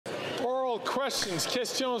Oral questions,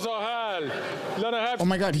 questions orales. Oh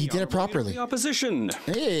my God, he did it properly. The opposition.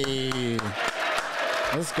 Hey,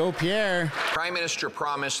 let's go, Pierre. Prime Minister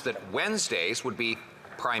promised that Wednesdays would be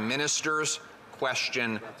Prime Minister's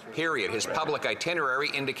question period. His public itinerary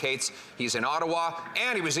indicates he's in Ottawa,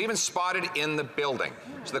 and he was even spotted in the building.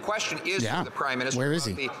 So the question is to the Prime Minister, where is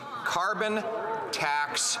he? The carbon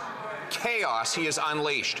tax chaos he has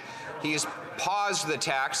unleashed. He's paused the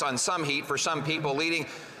tax on some heat for some people, leading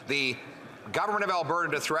the government of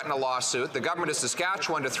Alberta to threaten a lawsuit, the government of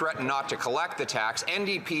Saskatchewan to threaten not to collect the tax,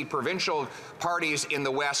 NDP provincial parties in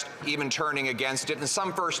the West even turning against it, and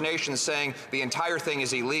some First Nations saying the entire thing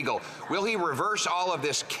is illegal. Will he reverse all of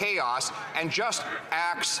this chaos and just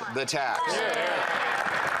axe the tax?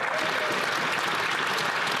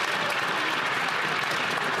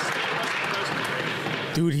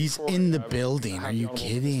 Dude, he's in the building. Are you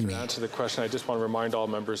kidding me? To answer the question, I just want to remind all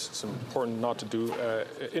members it's important not to do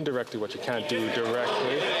indirectly what you can't do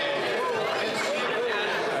directly.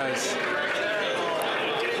 As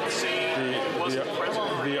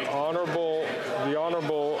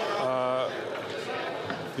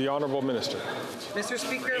the honourable minister. Mr.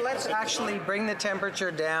 Speaker, let's actually bring the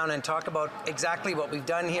temperature down and talk about exactly what we've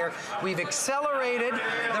done here. We've accelerated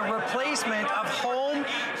the replacement of home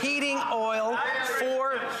heating oil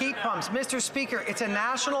for heat pumps. Mr. Speaker, it's a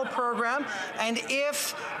national program, and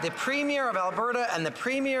if the Premier of Alberta and the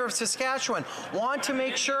Premier of Saskatchewan want to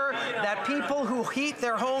make sure that people who heat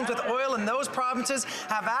their homes with oil in those provinces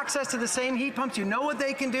have access to the same heat pumps, you know what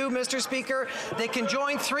they can do, Mr. Speaker? They can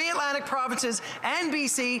join 3 Atlantic provinces and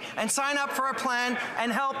BC and sign up for a plan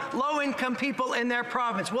and help low-income people in their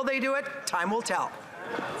province. Will they do it? Time will tell.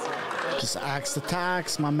 Just axe the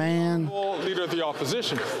tax, my man. Leader of the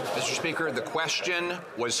opposition. Mr. Speaker, the question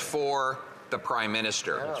was for the Prime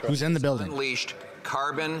Minister. Who's in the building? Unleashed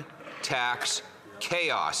carbon tax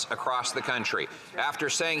chaos across the country. After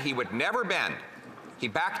saying he would never bend, he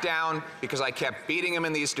backed down because I kept beating him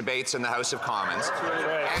in these debates in the House of Commons.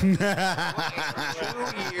 And a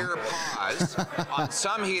 2-year pause on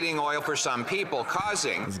some heating oil for some people,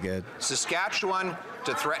 causing Saskatchewan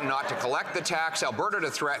to threaten not to collect the tax, Alberta to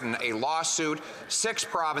threaten a lawsuit, 6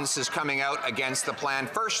 provinces coming out against the plan,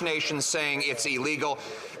 First Nations saying it's illegal.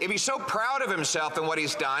 If he's so proud of himself and what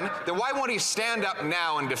he's done, then why won't he stand up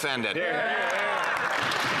now and defend it?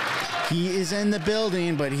 He is in the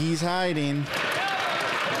building, but he's hiding.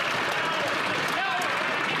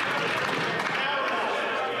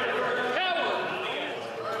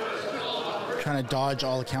 Trying to dodge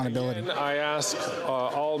all accountability. And I ask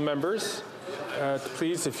all members,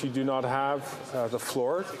 please, if you do not have the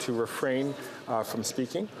floor, to refrain from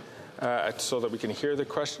speaking so that we can hear the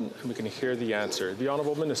question and we can hear the answer. The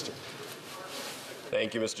Honourable Minister.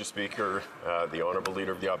 Thank you, Mr. Speaker. The Honourable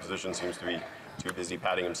Leader of the Opposition seems to be too busy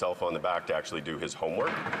patting himself on the back to actually do his homework.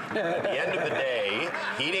 At the end of the day,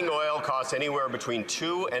 heating oil costs anywhere between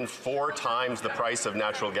 2 and 4 times the price of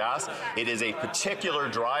natural gas. It is a particular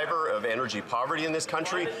driver of energy poverty in this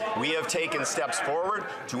country. We have taken steps forward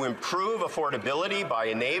to improve affordability by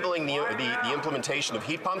enabling the implementation of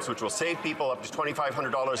heat pumps, which will save people up to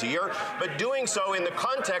 $2,500 a year, but doing so in the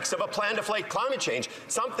context of a plan to fight climate change,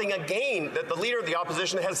 something, again, that the Leader of the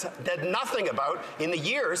Opposition has done nothing about in the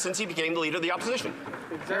years since he became the Leader of the Opposition.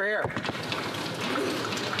 They're here.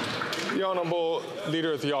 The Honourable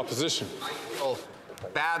Leader of the Opposition. Oh,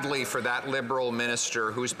 badly for that Liberal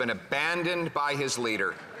minister who's been abandoned by his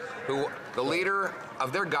leader, who the leader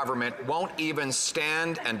of their government won't even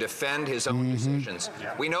stand and defend his own decisions.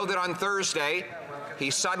 We know that on Thursday, he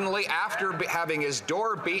suddenly, after having his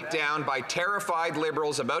door beat down by terrified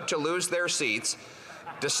Liberals about to lose their seats,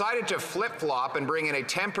 decided to flip-flop and bring in a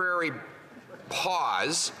temporary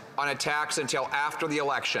pause on a tax until after the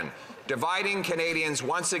election, dividing Canadians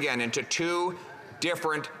once again into 2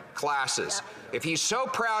 different classes. If he's so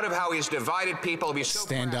proud of how he's divided people, if he's so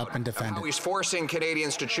stand up and defend how it. he's forcing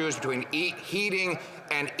Canadians to choose between heating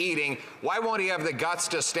and eating, why won't he have the guts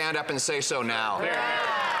to stand up and say so now?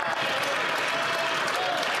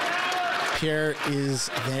 Pierre is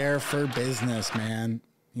there for business, man.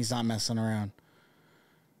 He's not messing around.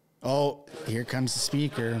 Oh, here comes the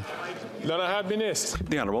speaker. The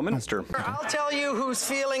Honourable Minister. I'll tell you who's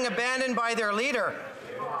feeling abandoned by their leader.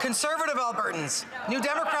 Conservative Albertans, New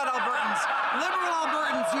Democrat Albertans, Liberal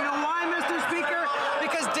Albertans. You know why, Mr. Speaker?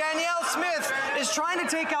 Because Danielle Smith is trying to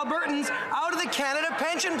take Albertans out of the Canada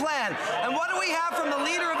Pension Plan. And what do we have from the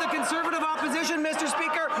Leader of the Conservative Opposition, Mr.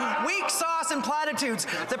 Speaker? Weak sauce and platitudes.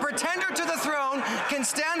 The pretender to the throne can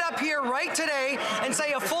stand up here right today and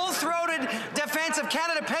say a full-throated defense of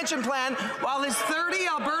Canada Pension Plan while his 30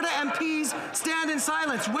 Alberta MPs stand in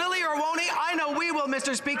silence. Will he or won't he? I know we will, Mr.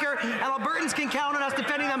 Mr. Speaker, and Albertans can count on us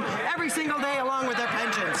defending them every single day along with their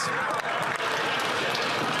pensions.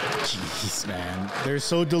 Jeez, man. They're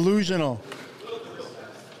so delusional.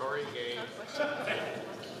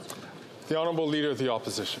 The Honourable Leader of the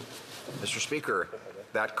Opposition. Mr. Speaker,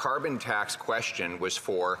 that carbon tax question was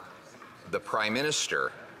for the Prime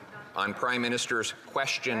Minister on Prime Minister's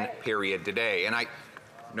question period today. And I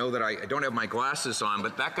know that I don't have my glasses on,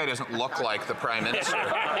 but that guy doesn't look like the Prime Minister,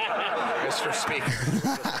 Mr. Speaker.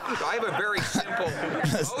 So I have a very simple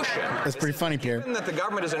motion. That's pretty funny, Pierre. Given that the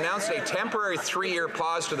government has announced a temporary 3-year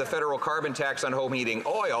pause to the federal carbon tax on home heating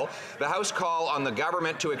oil, the House call on the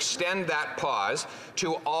government to extend that pause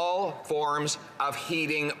to all forms of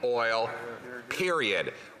heating oil,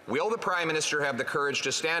 period. Will the Prime Minister have the courage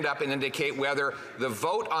to stand up and indicate whether the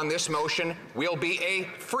vote on this motion will be a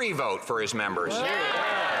free vote for his members?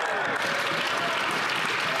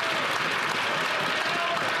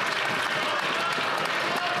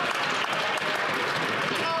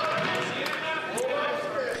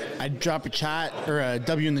 I'd drop a chat or a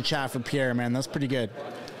W in the chat for Pierre, man. That's pretty good.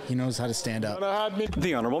 He knows how to stand up.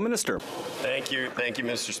 The Honourable Minister. Thank you,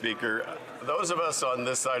 Mr. Speaker. Those of us on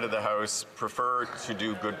this side of the House prefer to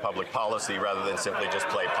do good public policy rather than simply just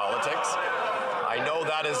play politics. I know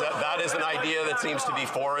that is an idea that seems to be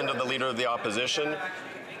foreign to the Leader of the Opposition.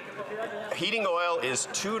 Heating oil is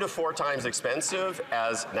 2 to 4 times expensive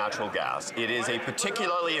as natural gas. It is a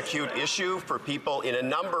particularly acute issue for people in a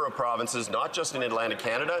number of provinces, not just in Atlantic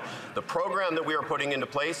Canada. The program that we are putting into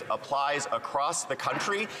place applies across the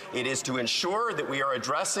country. It is to ensure that we are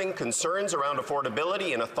addressing concerns around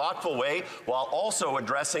affordability in a thoughtful way, while also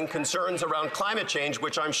addressing concerns around climate change,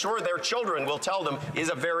 which I'm sure their children will tell them is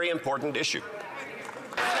a very important issue.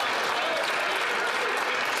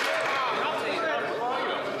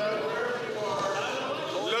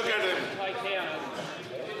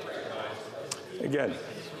 Again,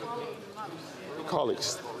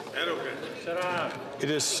 colleagues, it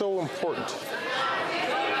is so important.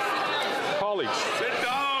 Colleagues, sit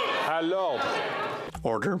down. Hello.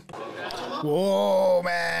 Order. Whoa,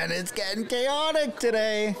 man, it's getting chaotic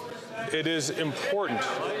today. It is important,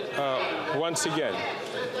 once again,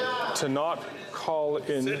 to not call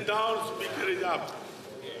in. Sit down, speaker it up.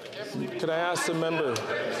 Could I ask the member,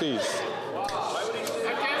 please,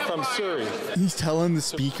 from Surrey? He's telling the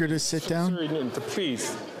speaker to sit down? Surrey Newton, to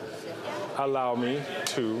please allow me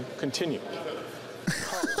to continue.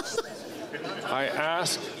 I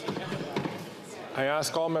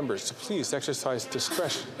ask all members to please exercise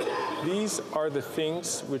discretion. These are the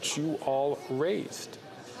things which you all raised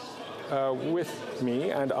with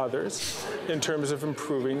me and others in terms of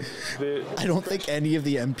improving the... I don't think any of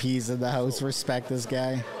the MPs in the House respect this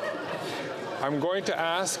guy. I'm going to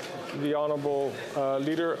ask the Honourable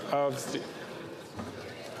Leader of the...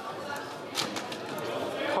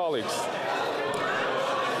 Colleagues.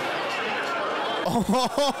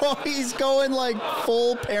 Oh, he's going like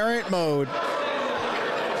full parent mode.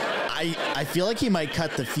 I feel like he might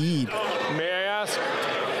cut the feed. May I ask?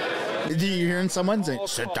 Did you hear someone say,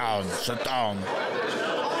 sit down, sit down?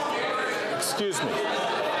 Excuse me.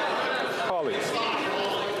 Colleagues.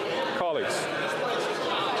 Colleagues.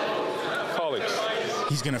 Colleagues.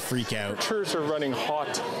 He's going to freak out. Temperatures are running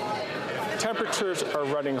hot. Temperatures are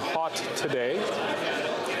running hot today.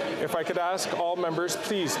 If I could ask all members,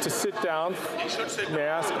 please, to sit down. May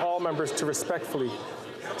I ask all members to respectfully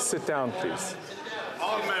sit down, please?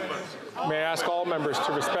 All members. May I ask all members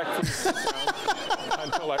to respectfully sit down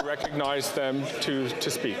until I recognize them to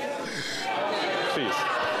speak? Please.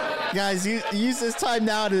 Guys, use this time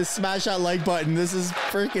now to smash that like button. This is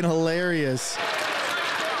freaking hilarious.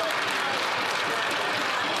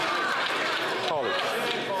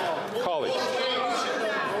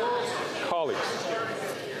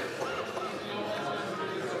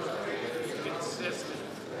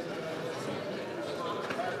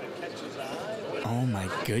 Oh my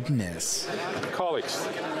goodness. Colleagues.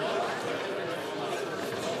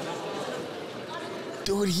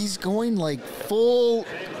 Dude, he's going like full...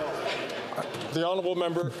 The Honourable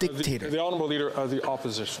Member... Dictator. The Honourable Leader of the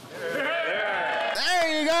Opposition.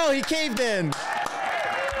 There you go, he caved in.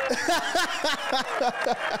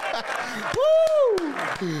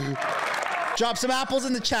 Woo! Drop some apples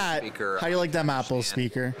in the chat. Speaker, how do you like them apples,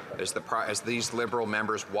 Speaker? As these Liberal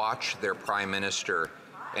members watch their Prime Minister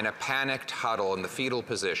in a panicked huddle in the fetal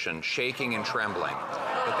position, shaking and trembling,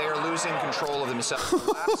 that they are losing control of themselves. The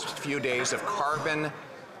last few days of carbon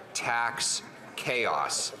tax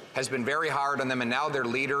chaos has been very hard on them, and now their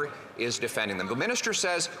leader is defending them. The minister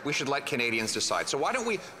says we should let Canadians decide. So why don't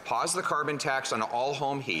we pause the carbon tax on all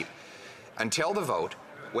home heat until the vote,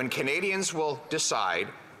 when Canadians will decide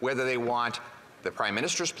whether they want the Prime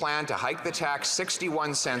Minister's plan to hike the tax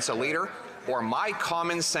 61 cents a litre, or my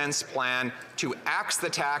common sense plan to axe the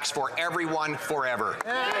tax for everyone forever?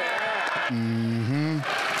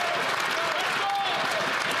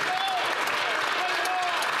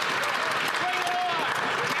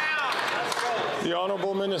 The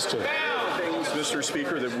Honourable Minister. Things, Mr.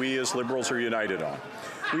 Speaker, that we as Liberals are united on.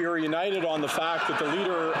 We are united on the fact that the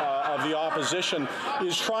Leader of the Opposition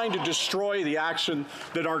is trying to destroy the action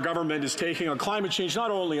that our government is taking on climate change,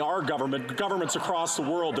 not only our government, but governments across the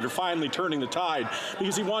world that are finally turning the tide,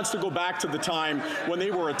 because he wants to go back to the time when they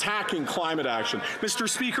were attacking climate action. Mr.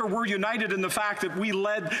 Speaker, we're united in the fact that we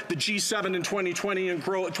led the G7 in 2020 and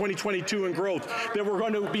 2022 in growth, that we're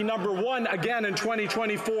going to be #1 again in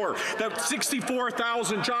 2024, that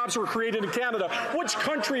 64,000 jobs were created in Canada. Which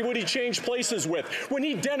country would he change places with? When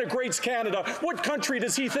he denigrates Canada, what country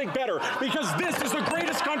does he think better? Because this is the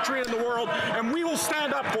greatest country in the world, and we will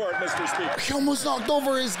stand up for it, Mr. Speaker. He almost knocked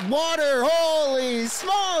over his water. Holy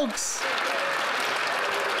smokes!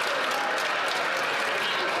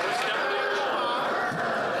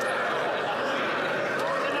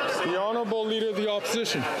 The Honourable Leader of the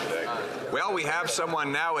Opposition. Well, we have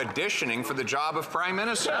someone now auditioning for the job of Prime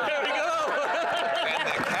Minister. There we go. And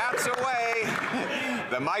the cat's away.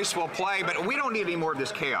 The mice will play, but we don't need any more of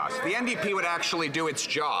this chaos. The NDP would actually do its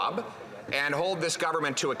job and hold this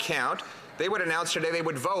government to account. They would announce today they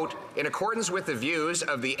would vote in accordance with the views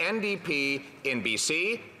of the NDP in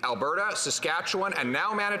BC, Alberta, Saskatchewan, and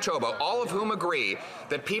now Manitoba, all of whom agree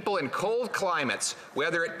that people in cold climates,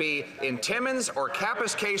 whether it be in Timmins or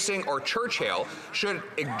Kapuskasing or Churchill, should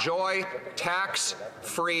enjoy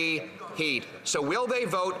tax-free heat. So will they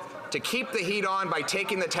vote to keep the heat on by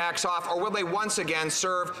taking the tax off, or will they once again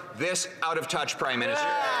serve this out-of-touch Prime Minister?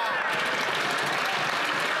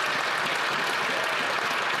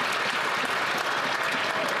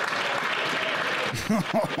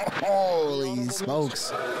 Holy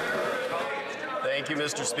smokes. Thank you,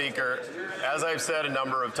 Mr. Speaker. As I've said a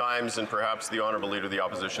number of times, and perhaps the Honourable Leader of the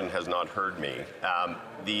Opposition has not heard me,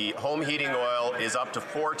 the home heating oil is up to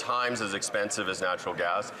 4 times as expensive as natural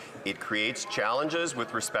gas. It creates challenges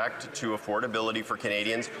with respect to affordability for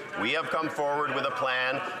Canadians. We have come forward with a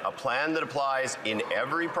plan that applies in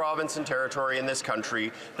every province and territory in this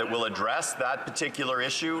country that will address that particular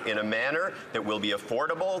issue in a manner that will be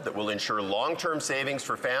affordable, that will ensure long-term savings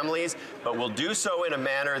for families, but will do so in a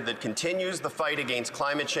manner that continues the fight against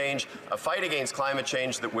climate change, a fight against climate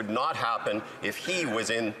change that would not happen if he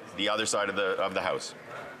was in the other side of the House.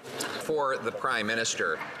 For the Prime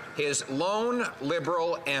Minister, his lone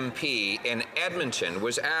Liberal MP in Edmonton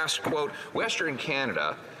was asked, quote, Western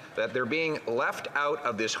Canada, that they're being left out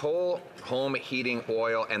of this whole home heating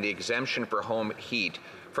oil and the exemption for home heat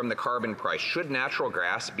from the carbon price. Should natural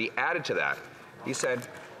gas be added to that? He said,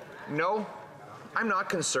 no, I'm not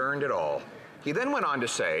concerned at all. He then went on to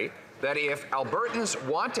say that if Albertans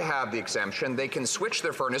want to have the exemption, they can switch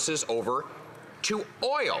their furnaces over to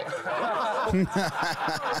oil.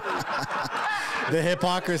 The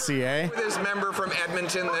hypocrisy, eh? This member from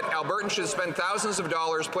Edmonton that Albertans should spend thousands of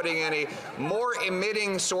dollars putting in a more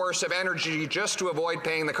emitting source of energy just to avoid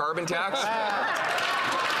paying the carbon tax.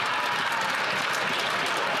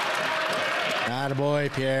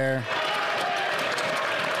 Attaboy, Pierre.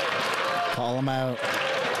 Call him out.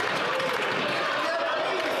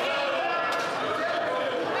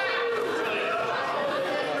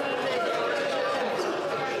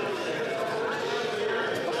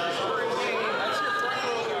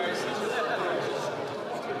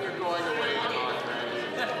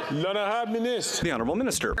 The Honourable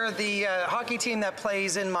Minister. The hockey team that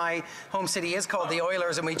plays in my home city is called the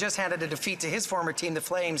Oilers, and we just handed a defeat to his former team, the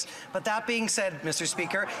Flames. But that being said, Mr.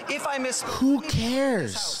 Speaker, if I miss... Who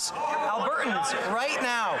cares? Albertans right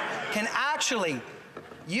now can actually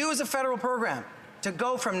use a federal program to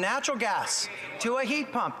go from natural gas to a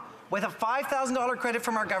heat pump with a $5,000 credit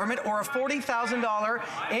from our government or a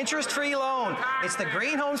 $40,000 interest-free loan. It's the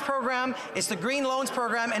Green Homes Program, it's the Green Loans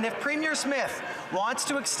Program, and if Premier Smith wants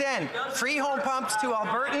to extend free home pumps to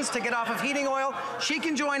Albertans to get off of heating oil, she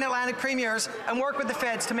can join Atlantic Premiers and work with the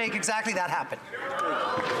feds to make exactly that happen.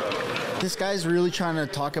 This guy's really trying to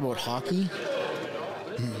talk about hockey.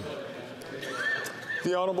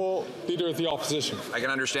 The Honourable Leader of the Opposition. I can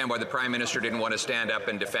understand why the Prime Minister didn't want to stand up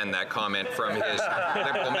and defend that comment from his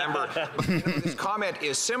Liberal member. But this comment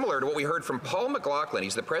is similar to what we heard from Paul McLaughlin.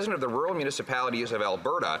 He's the President of the Rural Municipalities of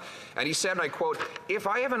Alberta. And he said, and I quote, "If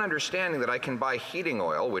I have an understanding that I can buy heating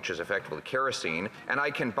oil, which is effectively kerosene, and I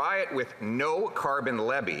can buy it with no carbon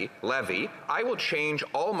levy, I will change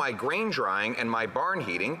all my grain drying and my barn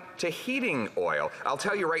heating to heating oil." I'll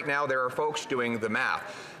tell you right now, there are folks doing the math.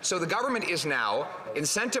 So the government is now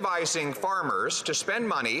incentivizing farmers to spend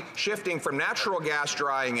money shifting from natural gas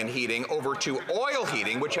drying and heating over to oil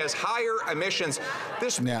heating, which has higher emissions.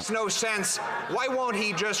 This makes no sense. Why won't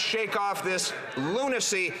he just shake off this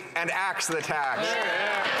lunacy and axe the tax?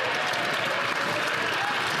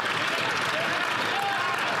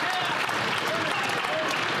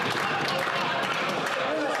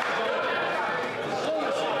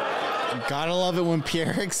 Gotta love it when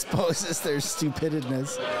Pierre exposes their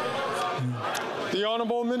stupidness. The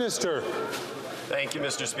Honourable Minister. Thank you,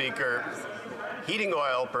 Mr. Speaker. Heating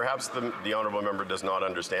oil, perhaps the honourable member does not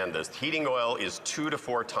understand this, heating oil is 2 to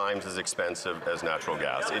 4 times as expensive as natural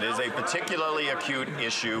gas. It is a particularly acute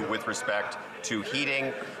issue with respect to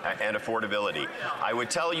heating and affordability. I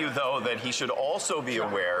would tell you, though, that he should also be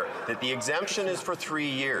aware that the exemption is for 3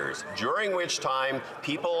 years, during which time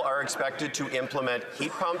people are expected to implement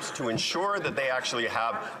heat pumps to ensure that they actually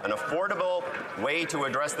have an affordable way to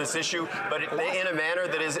address this issue, but in a manner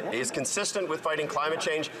that is consistent with fighting climate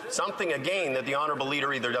change, something, again, that the Honourable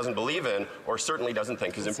Leader either doesn't believe in or certainly doesn't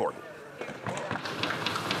think is important.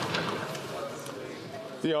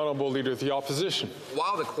 The Honourable Leader of the Opposition.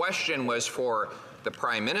 While the question was for the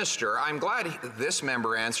Prime Minister, I'm glad this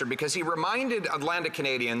member answered, because he reminded Atlantic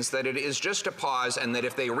Canadians that it is just a pause and that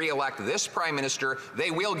if they re-elect this Prime Minister,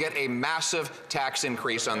 they will get a massive tax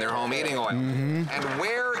increase on their home heating oil. And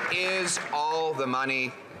where is all the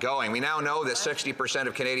money going? We now know that 60%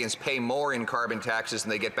 of Canadians pay more in carbon taxes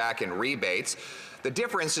than they get back in rebates. The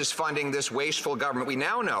difference is funding this wasteful government. We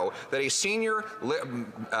now know that a senior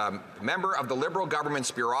member of the Liberal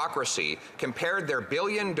government's bureaucracy compared their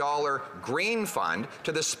billion-dollar green fund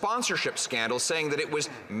to the sponsorship scandal, saying that it was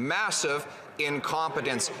massive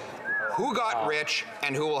incompetence. Who got rich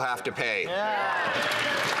and who will have to pay?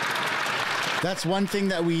 That's one thing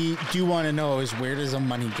that we do want to know, is where does the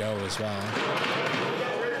money go as well?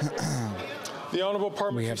 The Honourable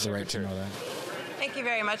Parliamentary We have the right to know that. Thank you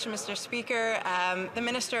very much, Mr. Speaker. The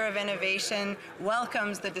Minister of Innovation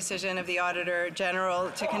welcomes the decision of the Auditor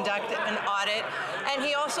General to conduct an audit, and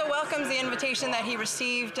he also welcomes the invitation that he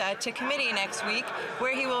received to committee next week,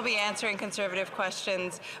 where he will be answering Conservative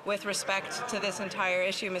questions with respect to this entire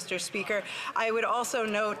issue, Mr. Speaker. I would also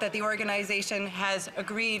note that the organization has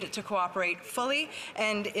agreed to cooperate fully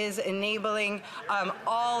and is enabling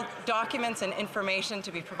all documents and information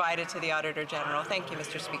to be provided to the Auditor General. Thank you,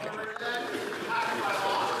 Mr. Speaker.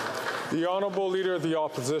 The Honourable Leader of the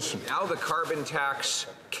Opposition. Now the carbon tax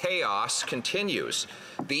chaos continues.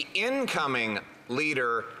 The incoming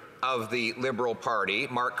leader of the Liberal Party,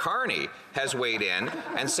 Mark Carney, has weighed in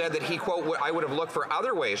and said that he, quote, "I would have looked for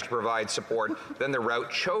other ways to provide support than the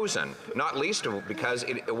route chosen," not least of because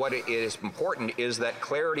what is important is that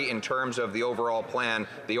clarity in terms of the overall plan,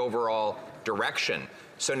 the overall direction.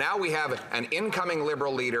 So now we have an incoming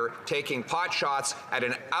Liberal leader taking pot shots at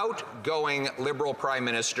an outgoing Liberal Prime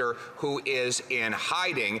Minister who is in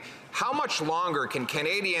hiding. How much longer can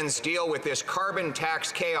Canadians deal with this carbon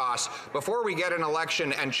tax chaos before we get an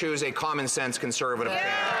election and choose a common sense Conservative?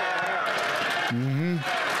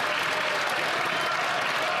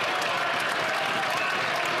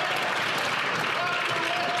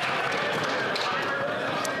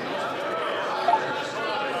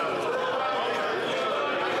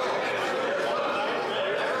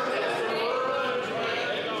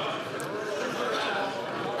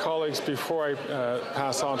 Before I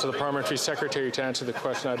pass on to the Parliamentary Secretary to answer the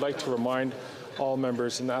question, I'd like to remind all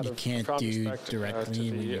members in that you can't do directly,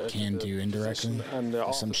 you can do indirectly, and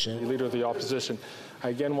some shit. The Leader of the Opposition. I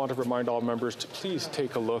again want to remind all members to please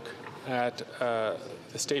take a look at the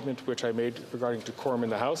statement which I made regarding decorum in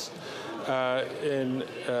the House in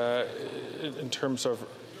terms of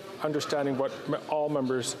understanding what all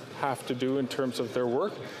members have to do in terms of their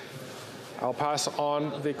work. I'll pass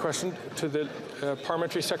on the question to the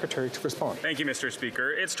Parliamentary Secretary to respond. Thank you, Mr.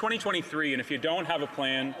 Speaker. It's 2023, and if you don't have a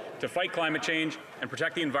plan to fight climate change, and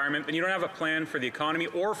protect the environment, then you don't have a plan for the economy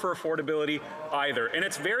or for affordability either. And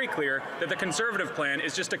it's very clear that the Conservative plan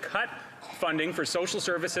is just to cut funding for social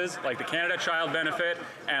services like the Canada Child Benefit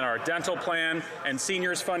and our dental plan and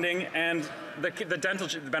seniors funding and the dental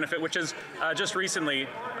benefit, which has just recently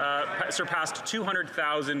surpassed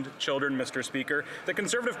 200,000 children, Mr. Speaker. The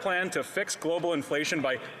Conservative plan to fix global inflation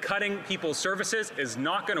by cutting people's services is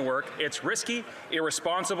not going to work. It's risky,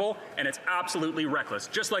 irresponsible, and it's absolutely reckless,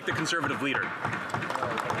 just like the Conservative leader.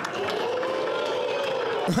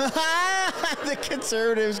 The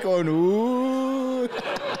Conservatives going, ooh.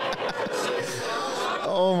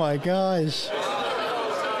 Oh my gosh.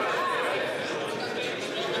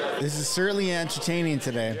 This is certainly entertaining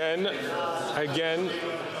today. Again,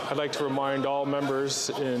 I'd like to remind all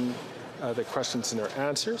members in the questions and their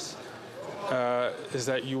answers is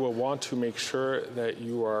that you will want to make sure that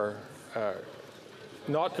you are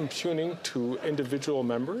not impugning to individual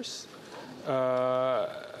members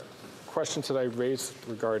questions that I raised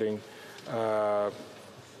regarding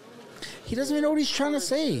he doesn't even know what he's trying to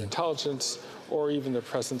say. Intelligence or even the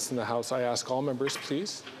presence in the House. I ask all members,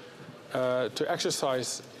 please, to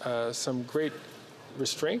exercise some great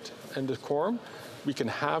restraint and decorum. We can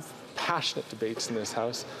have passionate debates in this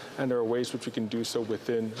House, and there are ways which we can do so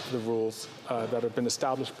within the rules that have been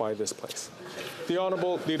established by this place. The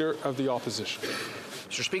Honourable Leader of the Opposition.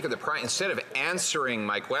 Mr. Speaker, instead of answering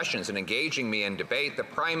my questions and engaging me in debate, the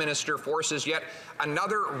Prime Minister forces yet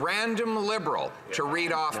another random Liberal to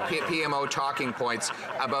read off PMO talking points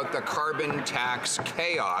about the carbon tax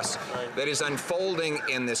chaos that is unfolding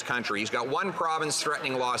in this country. He's got one province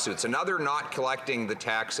threatening lawsuits, another not collecting the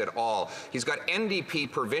tax at all. He's got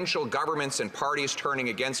NDP provincial governments and parties turning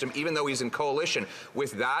against him, even though he's in coalition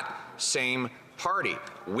with that same party.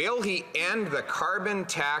 Will he end the carbon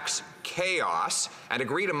tax chaos and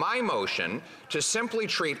agree to my motion to simply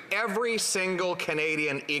treat every single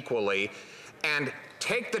Canadian equally and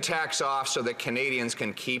take the tax off so that Canadians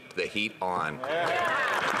can keep the heat on?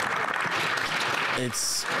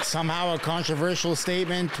 It's somehow a controversial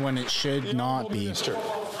statement when it should not be.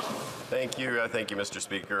 Thank you, Mr.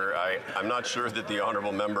 Speaker. I'm not sure that the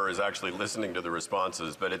honourable member is actually listening to the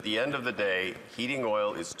responses, but at the end of the day, heating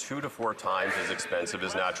oil is 2 to 4 times as expensive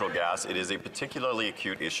as natural gas. It is a particularly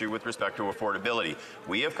acute issue with respect to affordability.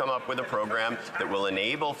 We have come up with a program that will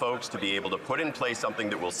enable folks to be able to put in place something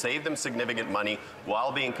that will save them significant money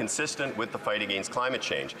while being consistent with the fight against climate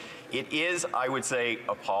change. It is, I would say,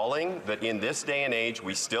 appalling that in this day and age,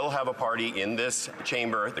 we still have a party in this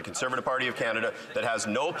chamber, the Conservative Party of Canada, that has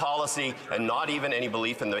no policy and not even any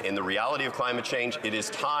belief in the reality of climate change. It is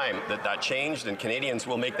time that that changed, and Canadians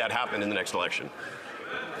will make that happen in the next election.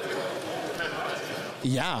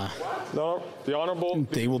 Yeah. No, the Honourable.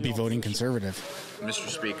 They will be voting Conservative. Mr.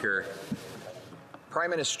 Speaker, Prime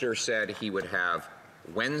Minister said he would have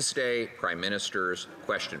Wednesday Prime Minister's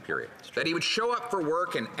question period, that he would show up for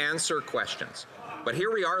work and answer questions. But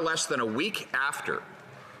here we are less than a week after.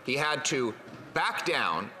 He had to back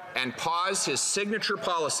down and pause his signature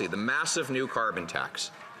policy, the massive new carbon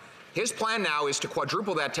tax. His plan now is to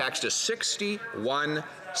quadruple that tax to 61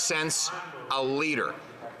 cents a litre,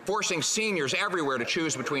 forcing seniors everywhere to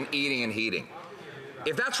choose between eating and heating.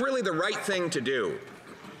 If that's really the right thing to do,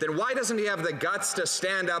 then why doesn't he have the guts to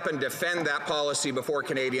stand up and defend that policy before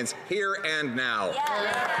Canadians here and now?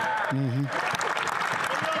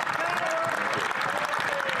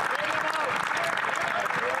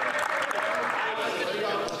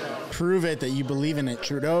 Prove it that you believe in it,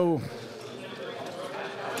 Trudeau.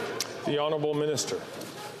 The Honourable Minister.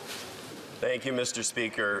 Thank you, Mr.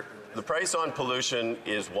 Speaker. The price on pollution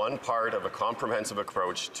is one part of a comprehensive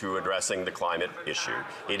approach to addressing the climate issue.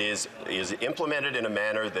 It is implemented in a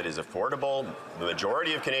manner that is affordable. The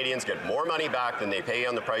majority of Canadians get more money back than they pay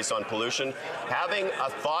on the price on pollution. Having a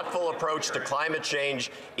thoughtful approach to climate change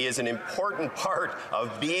is an important part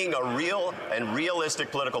of being a real and realistic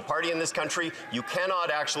political party in this country. You cannot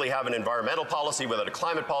actually have an environmental policy without a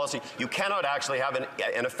climate policy. You cannot actually have an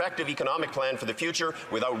effective economic plan for the future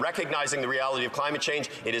without recognizing the reality of climate change.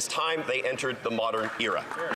 It is time they entered the modern era.